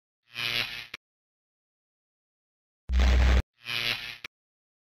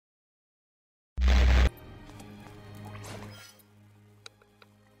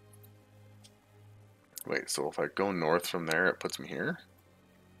Wait, so if I go north from there, it puts me here?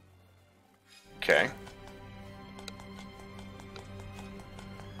 Okay.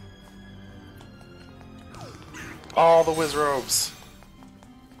 All the whiz robes!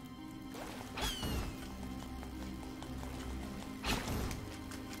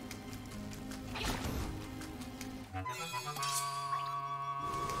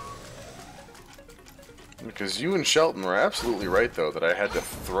 Because you and Shelton were absolutely right, though, that I had to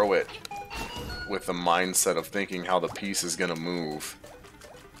throw it with the mindset of thinking how the piece is going to move.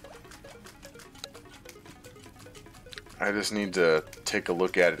 I just need to take a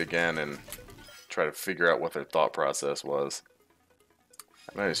look at it again and try to figure out what their thought process was.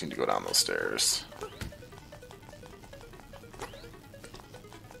 And I just need to go down those stairs.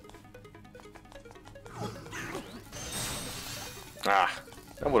 Ah,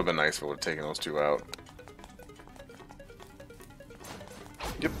 that would have been nice if I would have taken those two out.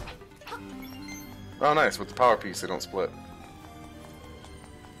 Yep. Oh, nice. With the power piece, they don't split.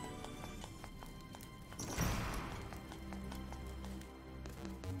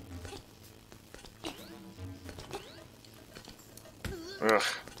 Ugh.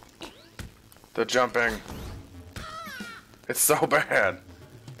 The jumping. It's so bad.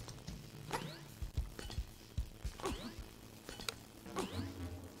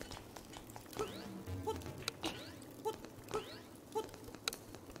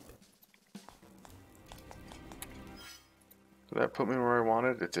 Did that put me where I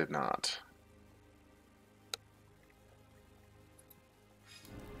wanted? It did not.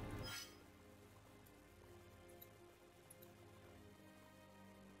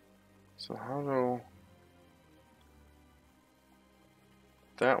 So how do...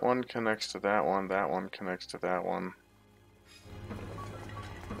 That one connects to that one connects to that one.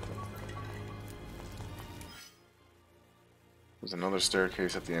 There's another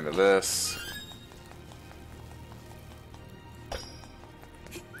staircase at the end of this.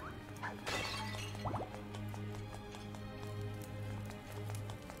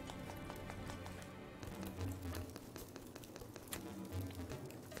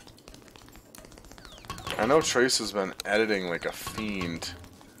 I know Trace has been editing like a fiend.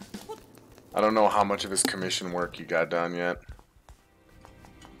 I don't know how much of his commission work he got done yet.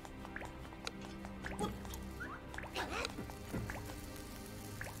 I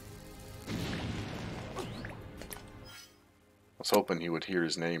was hoping he would hear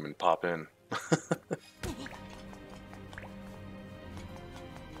his name and pop in.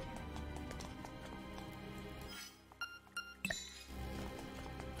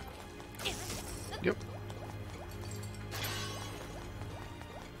 Yep.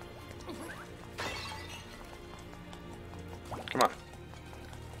 Come on.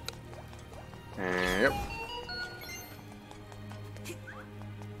 Yep.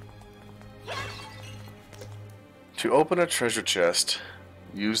 To open a treasure chest,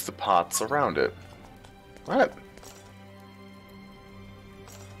 use the pots around it. What?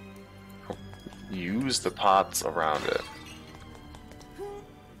 Use the pots around it.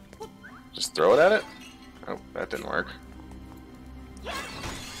 Just throw it at it? Oh, that didn't work.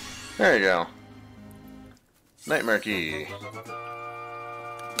 There you go. Nightmare key.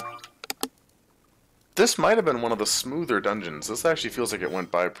 This might have been one of the smoother dungeons. This actually feels like it went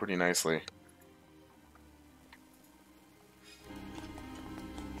by pretty nicely.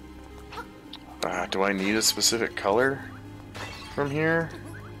 Do I need a specific color from here?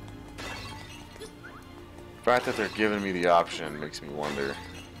 The fact that they're giving me the option makes me wonder.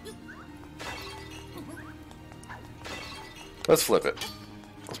 Let's flip it.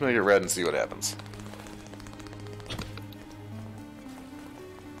 Let's make it red and see what happens.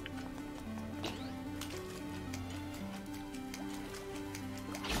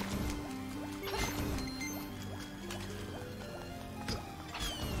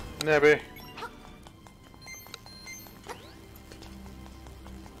 Nebby.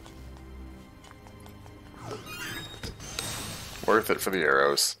 Worth it for the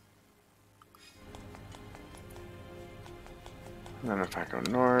arrows. And then if I go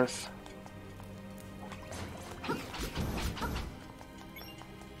north...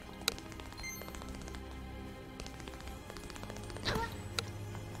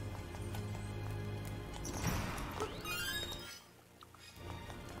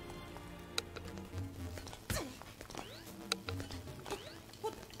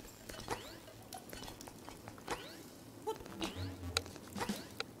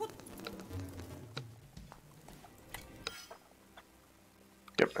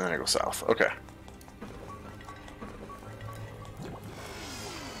 Yep, and then I go south. Okay.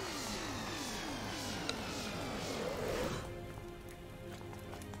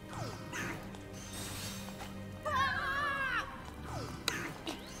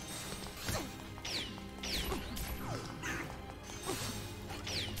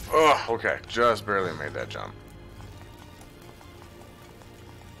 Oh, okay. Just barely made that jump.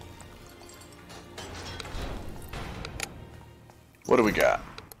 What do we got?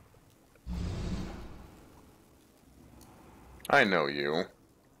 I know you.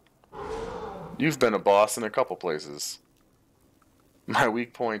 You've been a boss in a couple places. My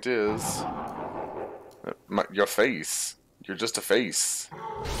weak point is... your face. You're just a face.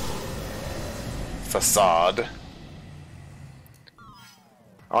 Facade.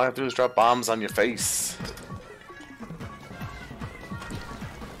 All I have to do is drop bombs on your face.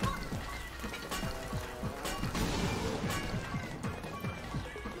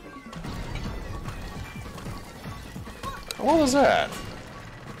 What was that?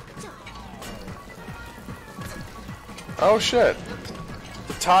 Oh shit.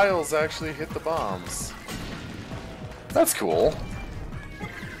 The tiles actually hit the bombs. That's cool.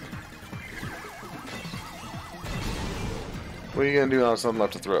 What are you gonna do now? Something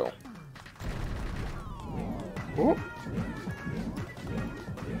left to throw. Whoop.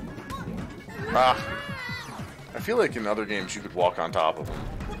 Ah. I feel like in other games you could walk on top of them.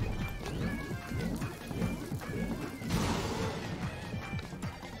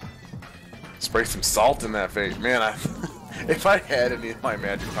 Spray some salt in that face. Man, if I had any of my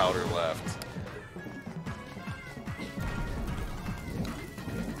magic powder left.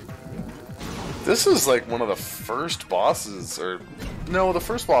 This is like one of the first bosses, or... No, the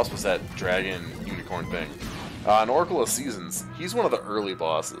first boss was that dragon unicorn thing. In Oracle of Seasons, he's one of the early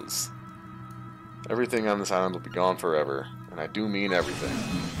bosses. Everything on this island will be gone forever. And I do mean everything.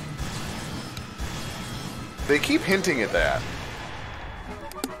 They keep hinting at that.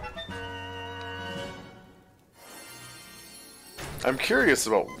 I'm curious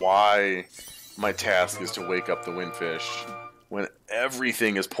about why my task is to wake up the windfish when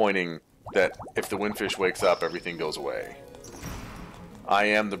everything is pointing that if the windfish wakes up, everything goes away. I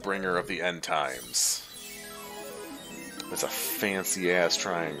am the bringer of the end times. It's a fancy-ass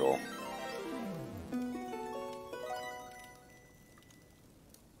triangle.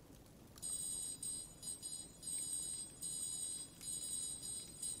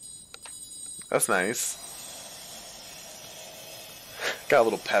 That's nice. Got a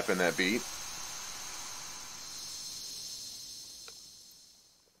little pep in that beat.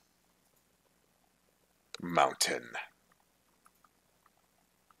 Mountain.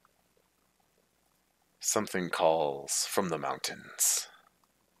 Something calls from the mountains.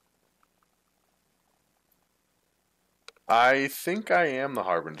 I think I am the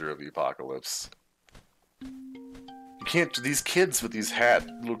harbinger of the apocalypse. You can't... These kids with these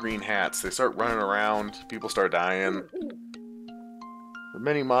little green hats, they start running around, people start dying. The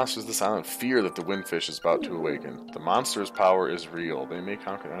many monsters of this island fear that the windfish is about to awaken. The monster's power is real. They may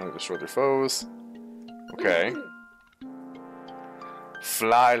conquer the island and destroy their foes. Okay.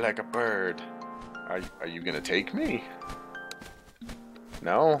 Fly like a bird. Are you gonna take me?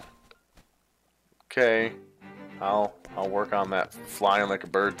 No? Okay. I'll work on that flying like a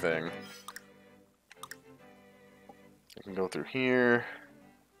bird thing. I can go through here.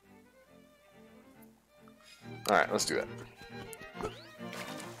 Alright, let's do that.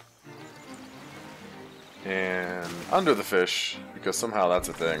 And under the fish, because somehow that's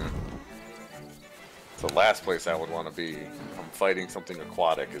a thing. It's the last place I would want to be. I'm fighting something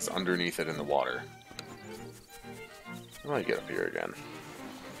aquatic, is underneath it in the water. Let me get up here again.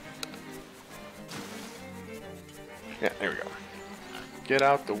 Yeah, there we go. Get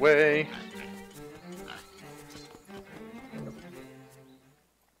out the way.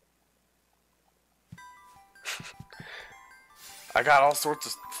 I got all sorts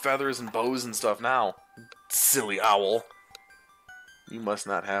of feathers and bows and stuff now. Silly owl. You must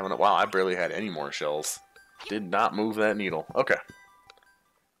not have enough. Wow, I barely had any more shells. Did not move that needle. Okay.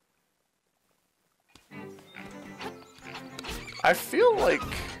 I feel like...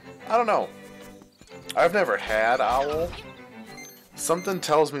 I don't know. I've never had owl. Something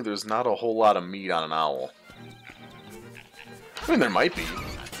tells me there's not a whole lot of meat on an owl. I mean, there might be.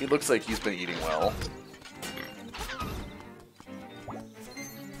 He looks like he's been eating well.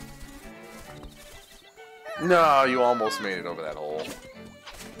 No, you almost made it over that hole.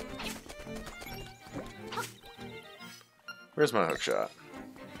 Where's my hook shot?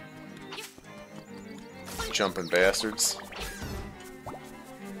 Jumping bastards.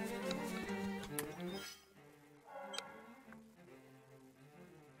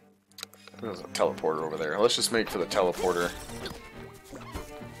 There's a teleporter over there. Let's just make for the teleporter.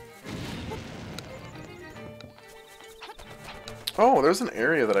 Oh, there's an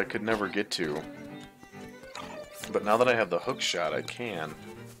area that I could never get to. But now that I have the hook shot, I can.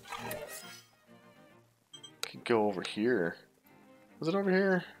 Could go over here. Was it over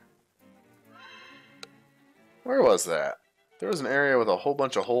here? Where was that? There was an area with a whole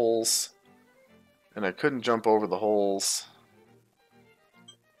bunch of holes, and I couldn't jump over the holes.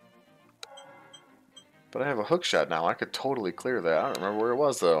 But I have a hook shot now. I could totally clear that. I don't remember where it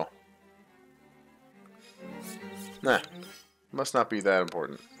was, though. Nah. Must not be that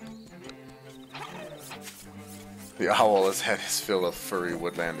important. The owl has had his fill of furry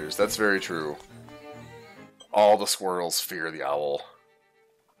woodlanders. That's very true. All the squirrels fear the owl.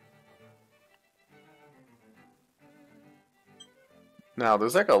 Now,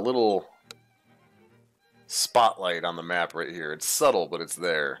 there's like a little spotlight on the map right here. It's subtle, but it's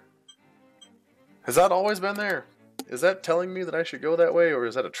there. Has that always been there? Is that telling me that I should go that way, or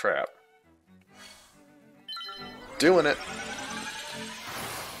is that a trap? Doing it.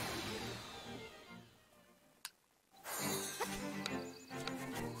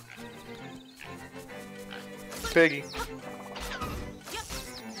 Piggy.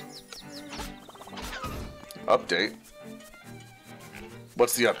 Update.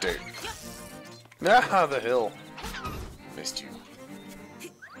 What's the update? Ah, the hill. Missed you.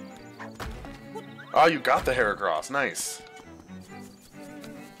 Oh, you got the Heracross. Nice.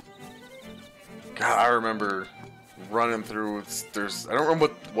 God, I remember running through. There's I don't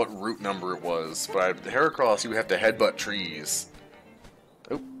remember what route number it was, but the Heracross you have to headbutt trees.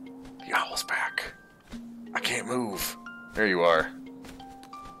 Oh, the owl's back. I can't move. There you are.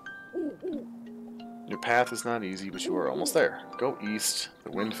 Your path is not easy, but you are almost there. Go east. The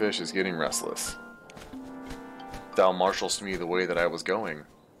windfish is getting restless. Thou marshallest me the way that I was going,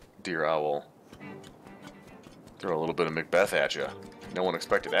 dear owl. Throw a little bit of Macbeth at you. No one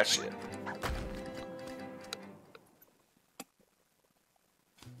expected that shit.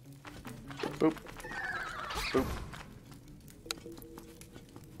 Boop. Boop.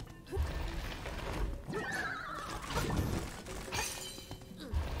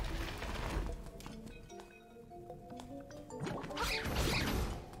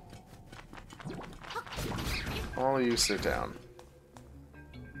 All you sit down.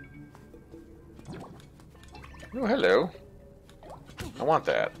 Oh, hello. I want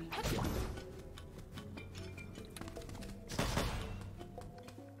that.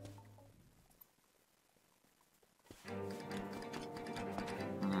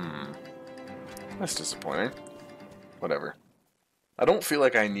 That's disappointing. Whatever. I don't feel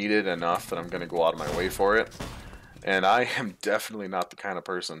like I need it enough that I'm going to go out of my way for it. And I am definitely not the kind of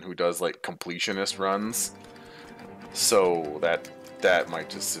person who does, like, completionist runs. So that might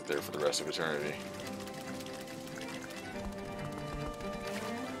just sit there for the rest of eternity.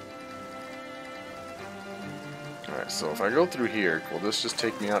 Alright, so if I go through here, will this just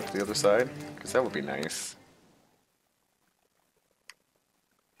take me out to the other side? Because that would be nice.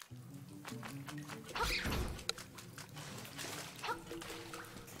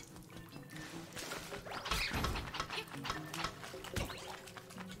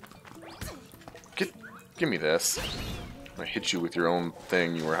 Give me this. I hit you with your own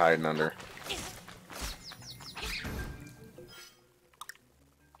thing you were hiding under.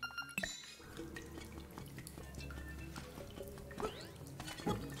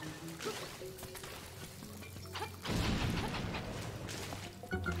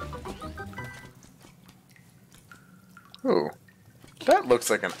 Ooh. That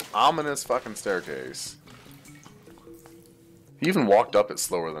looks like an ominous fucking staircase. He even walked up it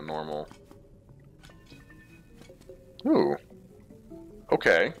slower than normal. Ooh.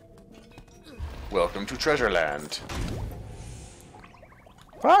 Okay. Welcome to Treasureland.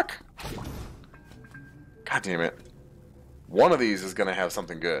 Fuck! God damn it. One of these is gonna have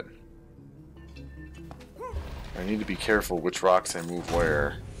something good. I need to be careful which rocks I move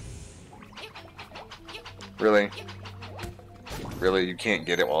where. Really? Really? You can't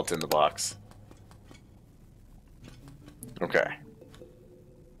get it while it's in the box? Okay.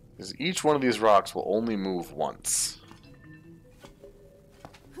 Because each one of these rocks will only move once.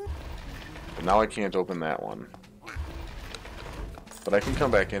 But now I can't open that one. But I can come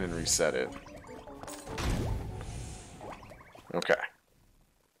back in and reset it. Okay.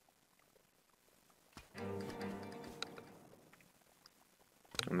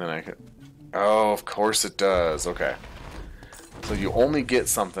 And then I can... Oh, of course it does. Okay. So you only get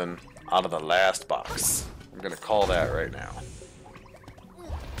something out of the last box. I'm going to call that right now.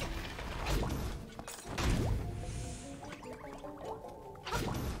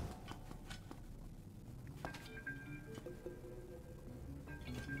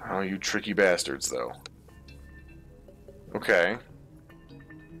 Oh, you tricky bastards, though. Okay.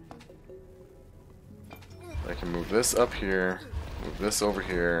 I can move this up here, move this over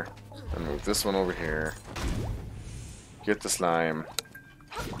here, and move this one over here. Get the slime.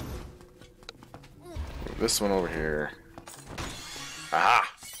 Move this one over here. Aha!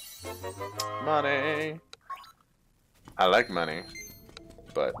 Money! I like money,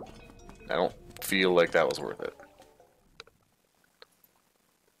 but I don't feel like that was worth it.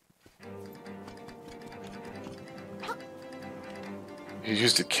 You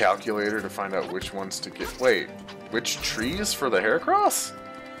used a calculator to find out which ones to get. Wait, which trees for the Heracross?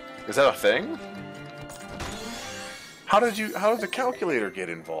 Is that a thing? How did the calculator get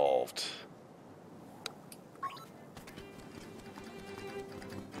involved?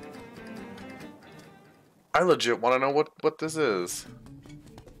 I legit want to know what this is.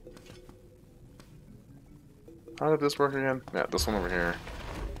 How did this work again? Yeah, this one over here.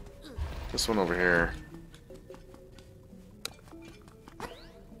 This one over here.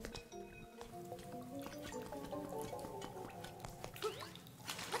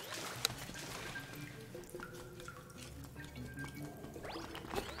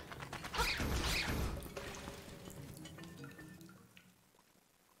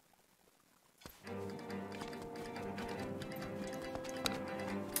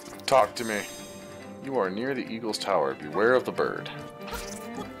 Talk to me. You are near the Eagle's Tower. Beware of the bird.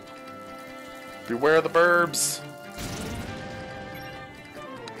 Beware of the burbs!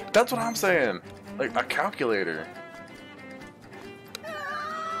 That's what I'm saying! Like, a calculator.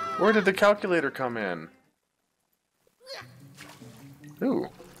 Where did the calculator come in? Ooh.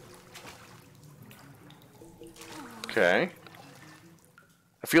 Okay.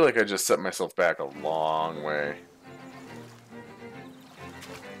 I feel like I just set myself back a long way.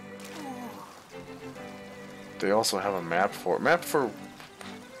 They also have a map for it. Map for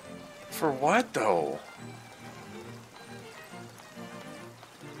what though?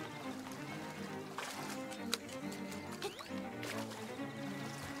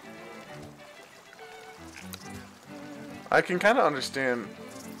 I can kind of understand.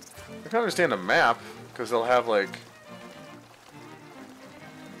 I can understand a map because they'll have like.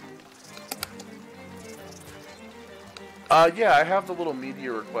 Yeah, I have the little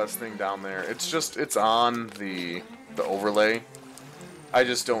media request thing down there. It's on the overlay. I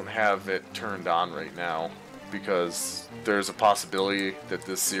just don't have it turned on right now because there's a possibility that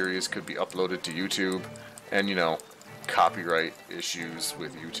this series could be uploaded to YouTube and, you know, copyright issues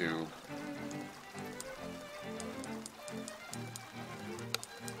with YouTube.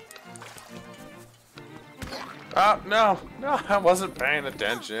 Ah, no, I wasn't paying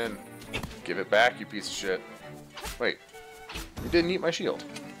attention. Give it back, you piece of shit. Wait. You didn't eat my shield.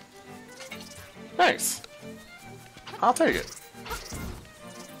 Nice. I'll take it.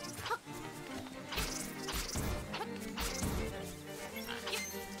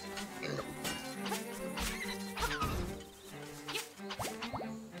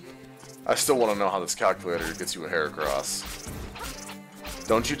 I still want to know how this calculator gets you a Heracross.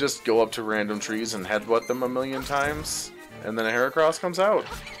 Don't you just go up to random trees and headbutt them a million times, and then a Heracross comes out?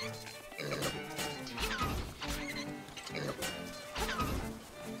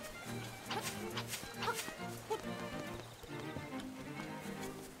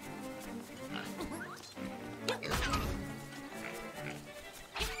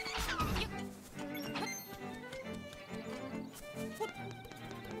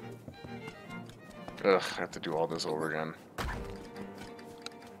 Ugh, I have to do all this over again.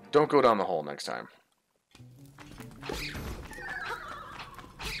 Don't go down the hole next time.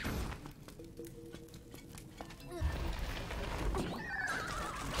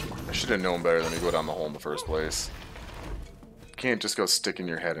 I should have known better than to go down the hole in the first place. You can't just go sticking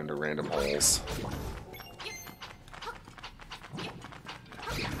your head into random holes.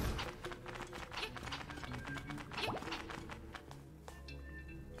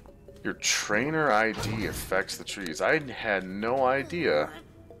 Your trainer ID affects the trees. I had no idea.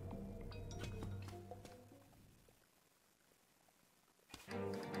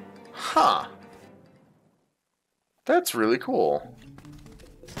 Huh. That's really cool.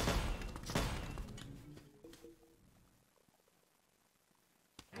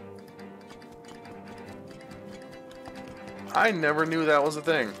 I never knew that was a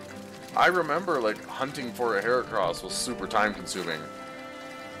thing. I remember, like, hunting for a Heracross was super time consuming.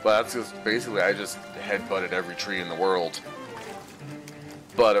 But that's just basically I just headbutted every tree in the world.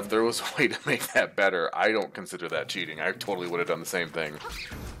 But if there was a way to make that better, I don't consider that cheating. I totally would have done the same thing.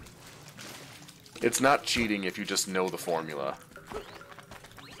 It's not cheating if you just know the formula.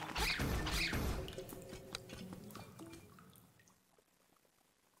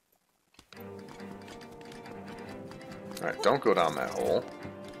 Alright, don't go down that hole.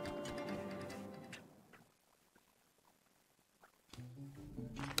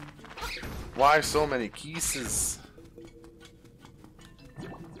 Why so many pieces?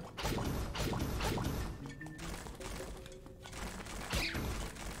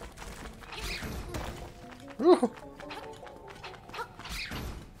 Woo.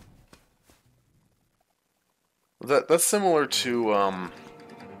 That's similar to, God,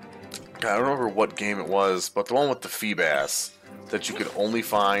 I don't remember what game it was, but the one with the Feebas that you could only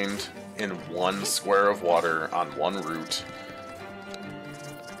find in one square of water on one route.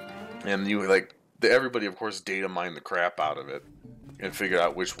 And you, like, everybody, of course, data mined the crap out of it and figured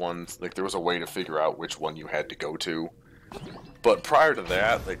out which ones, like, there was a way to figure out which one you had to go to. But prior to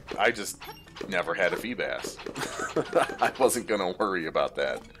that, like, I just never had a Feebas. I wasn't gonna worry about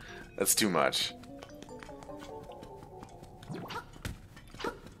that. That's too much.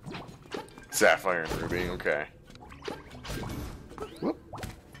 Sapphire and Ruby, okay. Whoop.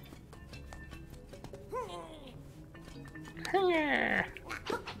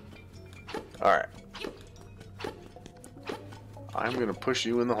 Alright. I'm gonna push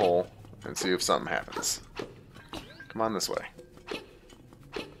you in the hole and see if something happens. Come on this way.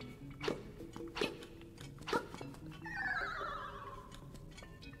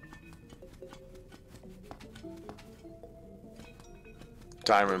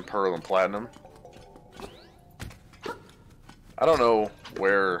 Diamond, Pearl, and Platinum. I don't know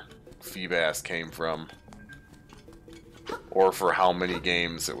where Feebas came from, or for how many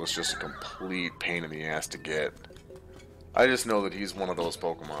games it was just a complete pain in the ass to get. I just know that he's one of those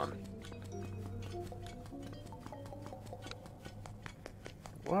Pokemon.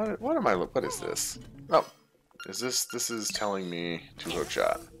 What am I, what is this? Oh, this is telling me 2-hook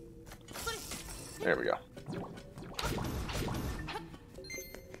shot. There we go.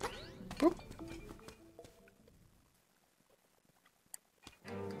 Boop.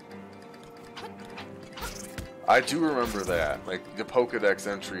 I do remember that. Like, the Pokedex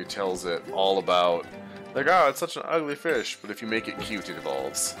entry tells it all about, like, oh, it's such an ugly fish, but if you make it cute, it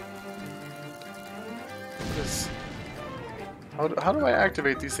evolves. What is... How do I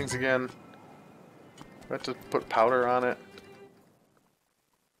activate these things again? Do I have to put powder on it?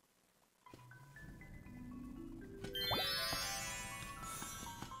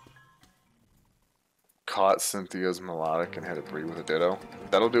 Caught Cynthia's melodic and had it breed with a Ditto.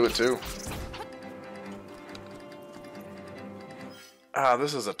 That'll do it too. Ah,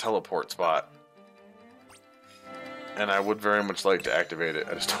 this is a teleport spot. And I would very much like to activate it.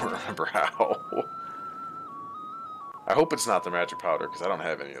 I just don't remember how. I hope it's not the magic powder, because I don't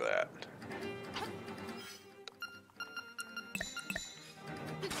have any of that.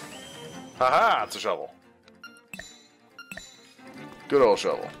 Haha, it's a shovel. Good old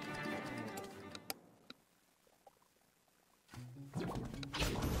shovel.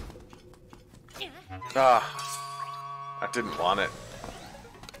 Ah, I didn't want it.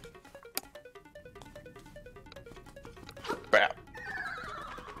 Bap.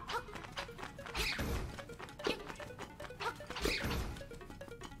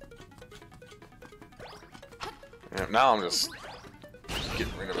 And now I'm just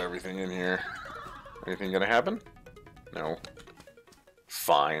getting rid of everything in here. Anything gonna happen? No.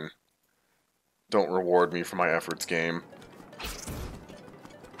 Fine. Don't reward me for my efforts, game.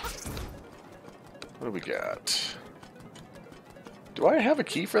 What do we got? Do I have a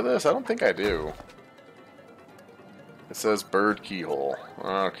key for this? I don't think I do. It says bird keyhole.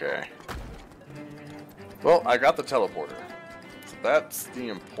 Okay. Well, I got the teleporter. So that's the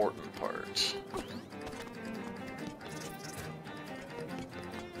important part.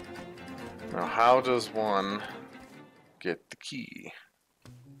 Now, how does one get the key?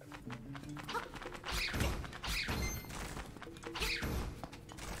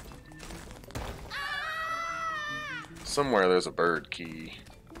 Somewhere there's a bird key.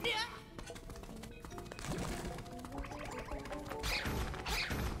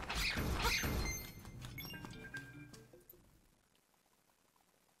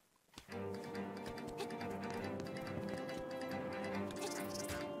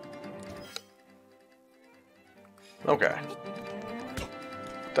 Okay.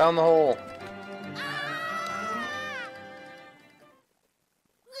 Down the hole.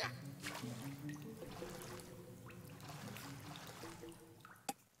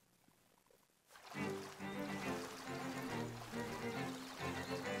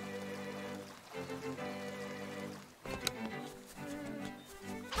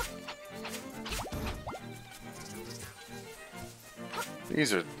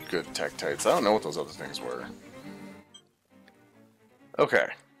 These are good Tektites. I don't know what those other things were. Okay.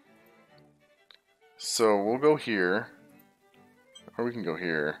 So we'll go here. Or we can go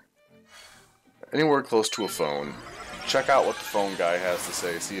here. Anywhere close to a phone. Check out what the phone guy has to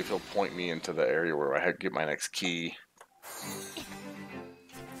say. See if he'll point me into the area where I get my next key.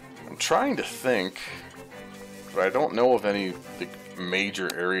 I'm trying to think, but I don't know of any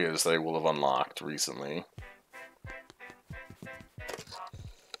major areas that I will have unlocked recently.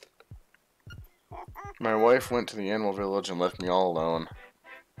 My wife went to the animal village and left me all alone.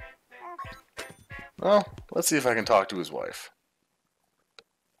 Well, let's see if I can talk to his wife.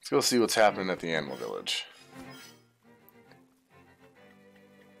 Let's go see what's happening at the animal village.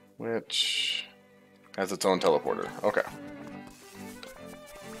 Which has its own teleporter. Okay.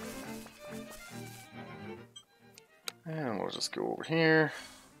 And we'll just go over here.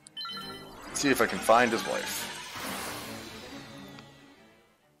 See if I can find his wife.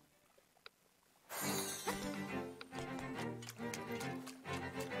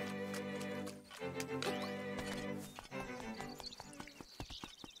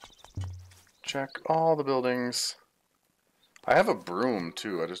 Check all the buildings. I have a broom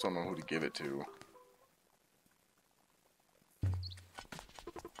too, I just don't know who to give it to.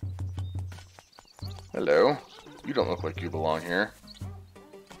 Hello. You don't look like you belong here.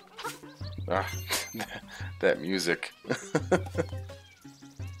 Ah, that music.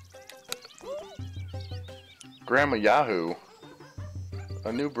 Grandma Yahoo.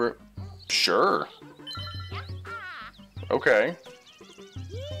 A new broom. Sure. Okay.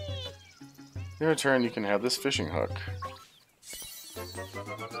 In return, you can have this fishing hook.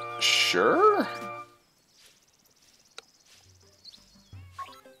 Sure.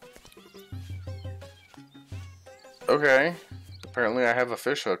 Okay. Apparently I have a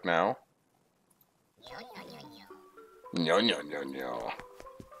fish hook now. No, no, no, no.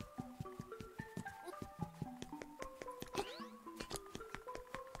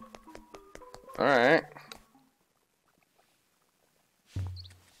 Alright.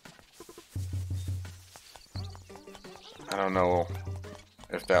 I don't know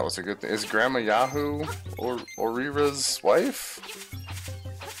if that was a good thing. Is Grandma Yahoo or Rira's wife?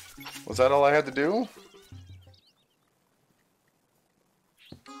 Was that all I had to do?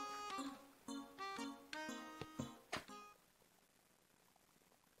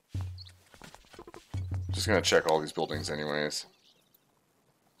 Just gonna check all these buildings anyways.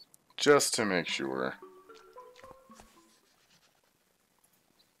 Just to make sure.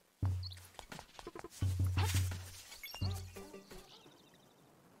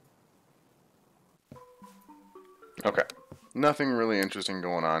 Okay. Nothing really interesting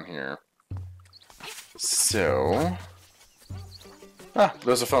going on here. So... Ah,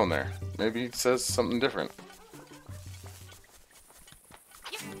 there's a phone there. Maybe it says something different.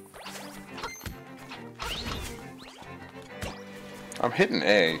 I'm hitting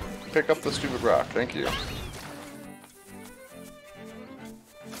A. Pick up the stupid rock. Thank you.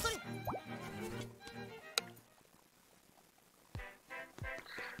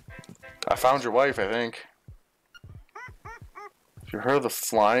 I found your wife, I think. If you heard the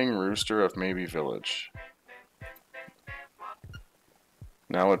flying rooster of Maybe Village.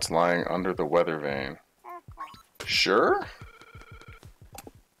 Now it's lying under the weather vane. Sure?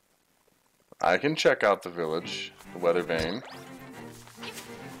 I can check out the village, the weather vane.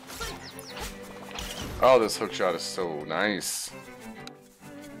 Oh, this hookshot is so nice.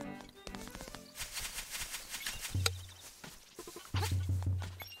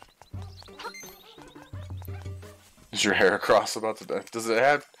 Is your Heracross about to die? Does it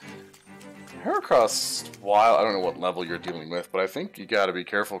have... Heracross, while I don't know what level you're dealing with, but I think you gotta be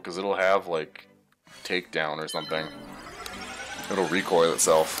careful because it'll have, like, takedown or something. It'll recoil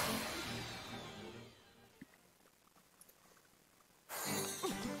itself.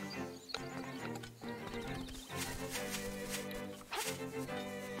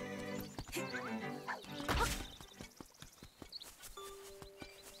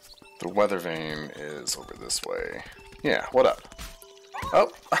 The weather vane is over this way. Yeah, what up?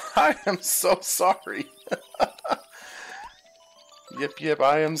 Oh, I am so sorry. Yep,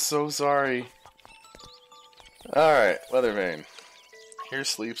 I am so sorry. Alright, weather vane. Here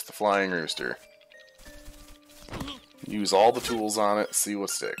sleeps the flying rooster. Use all the tools on it, see what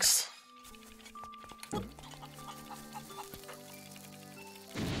sticks.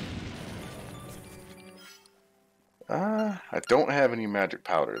 I don't have any magic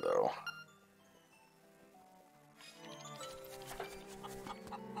powder, though.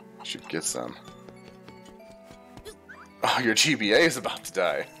 Should get some. Oh, your GBA is about to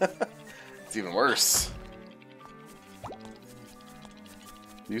die. It's even worse.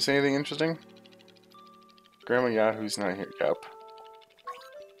 Do you say anything interesting? Grandma Yahoo's not here. Yep.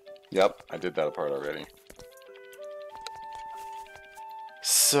 Yep, I did that part already.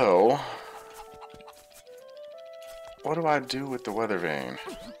 So... what do I do with the weather vane?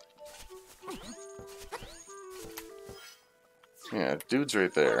 Yeah, dude's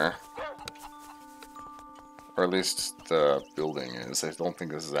right there. Or at least the building is. I don't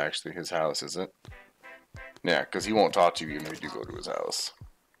think this is actually his house, is it? Yeah, because he won't talk to you even if you go to his house.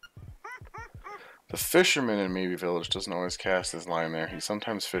 The fisherman in Maybe Village doesn't always cast his line there. He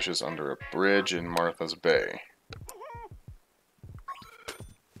sometimes fishes under a bridge in Martha's Bay.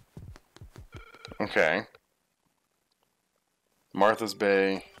 Okay. Martha's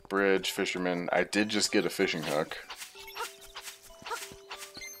Bay, bridge, fisherman. I did just get a fishing hook.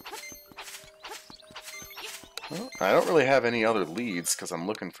 Well, I don't really have any other leads because I'm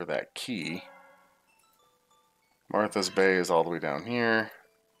looking for that key. Martha's Bay is all the way down here.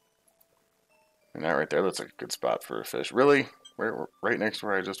 And that right there looks like a good spot for a fish. Really? Right next to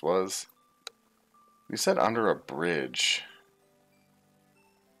where I just was? You said under a bridge.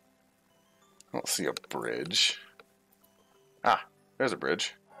 I don't see a bridge. Ah, there's a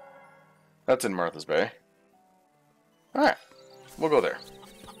bridge. That's in Martha's Bay. Alright, we'll go there.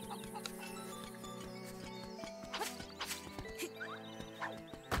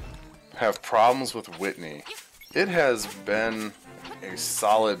 Have problems with Whitney. It has been a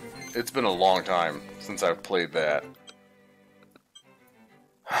solid... It's been a long time since I've played that.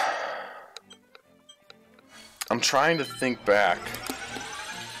 I'm trying to think back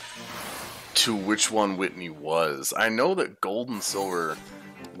to which one Whitney was. I know that Gold and Silver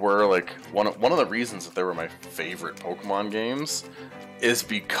were like one of the reasons that they were my favorite Pokemon games is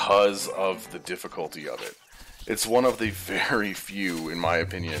because of the difficulty of it. It's one of the very few, in my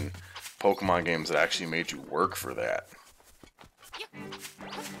opinion, Pokemon games that actually made you work for that.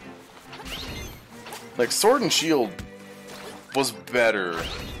 Like, Sword and Shield was better,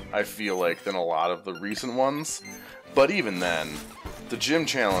 I feel like, than a lot of the recent ones. But even then, the gym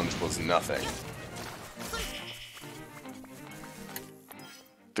challenge was nothing.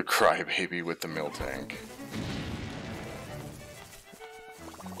 The crybaby with the Miltank.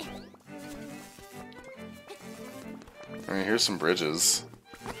 I mean, here's some bridges.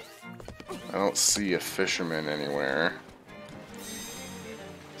 I don't see a fisherman anywhere.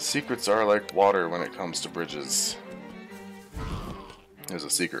 Secrets are like water when it comes to bridges. There's a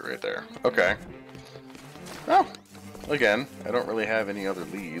secret right there. Okay. Oh, again, I don't really have any other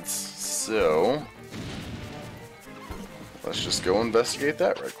leads, so let's just go investigate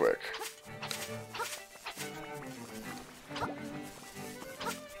that right quick.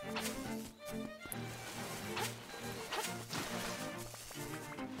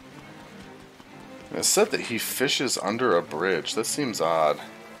 It said that he fishes under a bridge. That seems odd.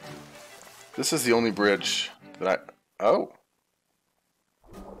 This is the only bridge that I... Oh.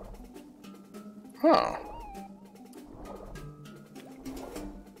 Huh.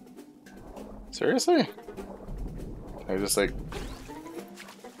 Seriously? I just, like...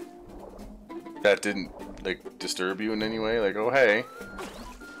 That didn't, like, disturb you in any way? Like, oh, hey.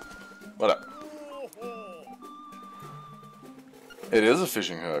 What up? It is a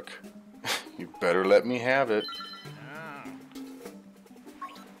fishing hook. You better let me have it.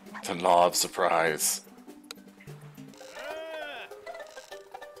 The law of surprise.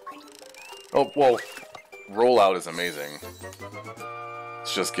 Oh, well, rollout is amazing.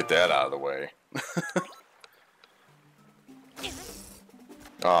 Let's just get that out of the way.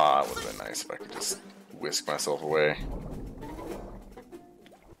 Ah, it would have been nice if I could just whisk myself away.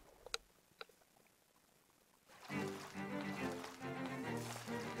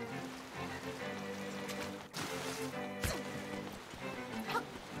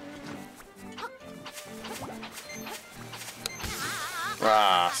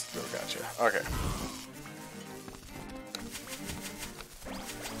 Ah, still gotcha. Okay.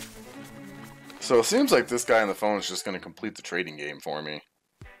 So it seems like this guy on the phone is just going to complete the trading game for me.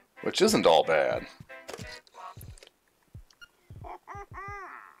 Which isn't all bad.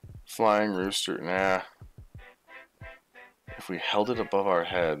 Flying rooster, nah. If we held it above our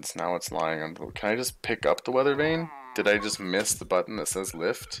heads, now it's lying on the... Can I just pick up the weather vane? Did I just miss the button that says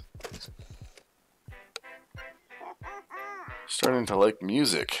lift? Starting to like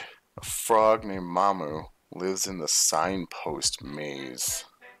music. A frog named Mamu lives in the signpost maze.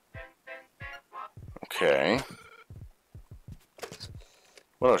 Okay.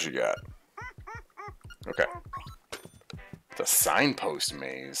 What else you got? Okay. The signpost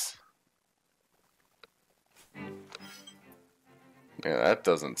maze. Yeah, that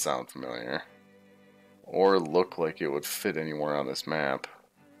doesn't sound familiar. Or look like it would fit anywhere on this map.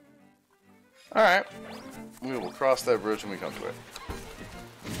 Alright. We will cross that bridge when we come to it.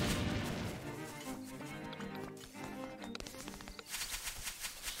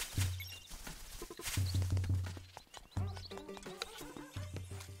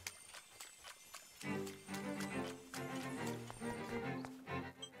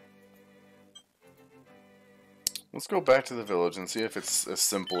 Let's go back to the village and see if it's as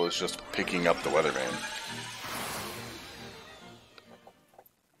simple as just picking up the weather vane.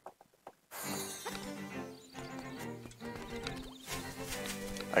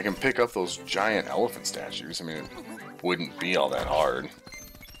 I can pick up those giant elephant statues. I mean, it wouldn't be all that hard.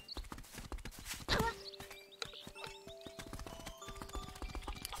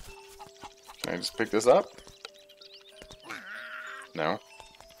 Can I just pick this up? No.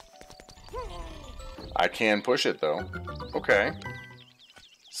 I can push it, though. Okay.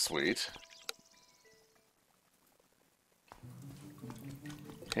 Sweet.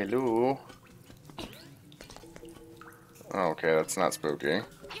 Hello. Okay, that's not spooky.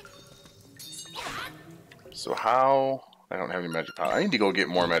 So how... I don't have any magic powder. I need to go get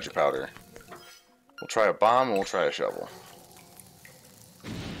more magic powder. We'll try a bomb and we'll try a shovel.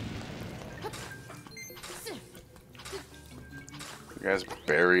 You guys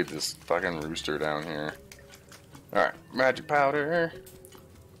buried this fucking rooster down here. Alright, magic powder.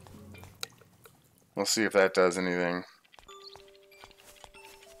 We'll see if that does anything.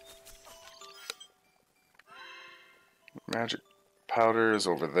 Magic powder is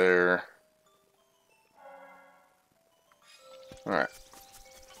over there. Alright.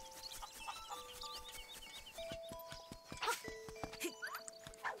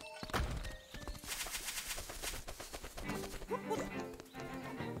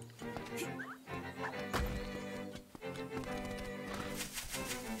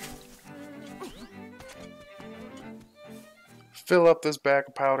 Fill up this bag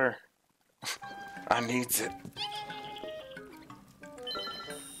of powder. I needs it.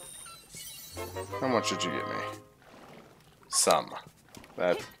 How much did you get me? Some.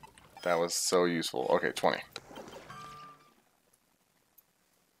 That was so useful. Okay, 20.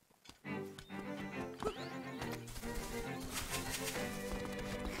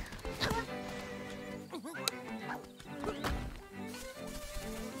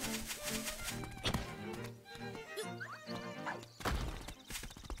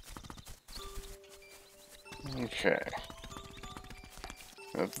 Okay.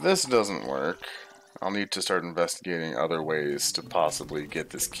 If this doesn't work, I'll need to start investigating other ways to possibly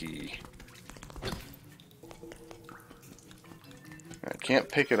get this key. I can't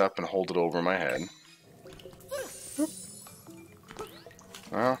pick it up and hold it over my head.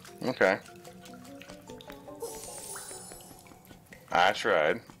 Well, okay. I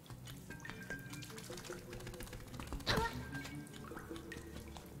tried.